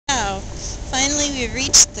Finally, we've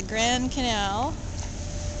reached the Grand Canal,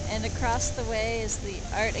 and across the way is the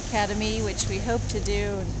Art Academy, which we hope to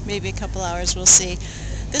do in maybe a couple hours, we'll see.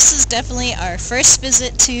 This is definitely our first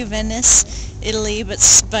visit to Venice, Italy,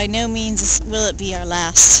 but by no means will it be our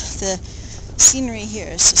last. The scenery here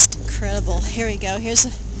is just incredible. Here we go. Here's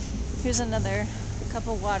another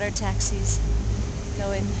couple water taxis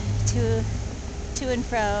going to and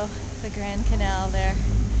fro the Grand Canal there.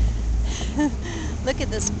 Look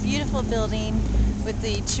at this beautiful building with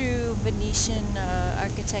the true Venetian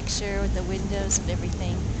architecture with the windows and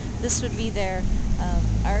everything. This would be their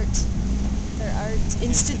art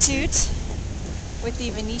institute with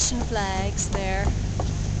the Venetian flags there.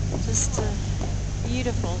 Just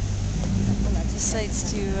beautiful. Just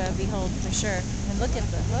sights to behold for sure. And look at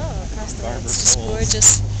the across the road. It's just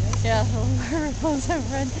gorgeous. Yeah, the barber poles up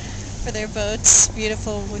front for their boats,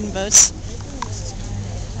 beautiful wooden boats.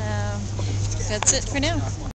 That's it for now.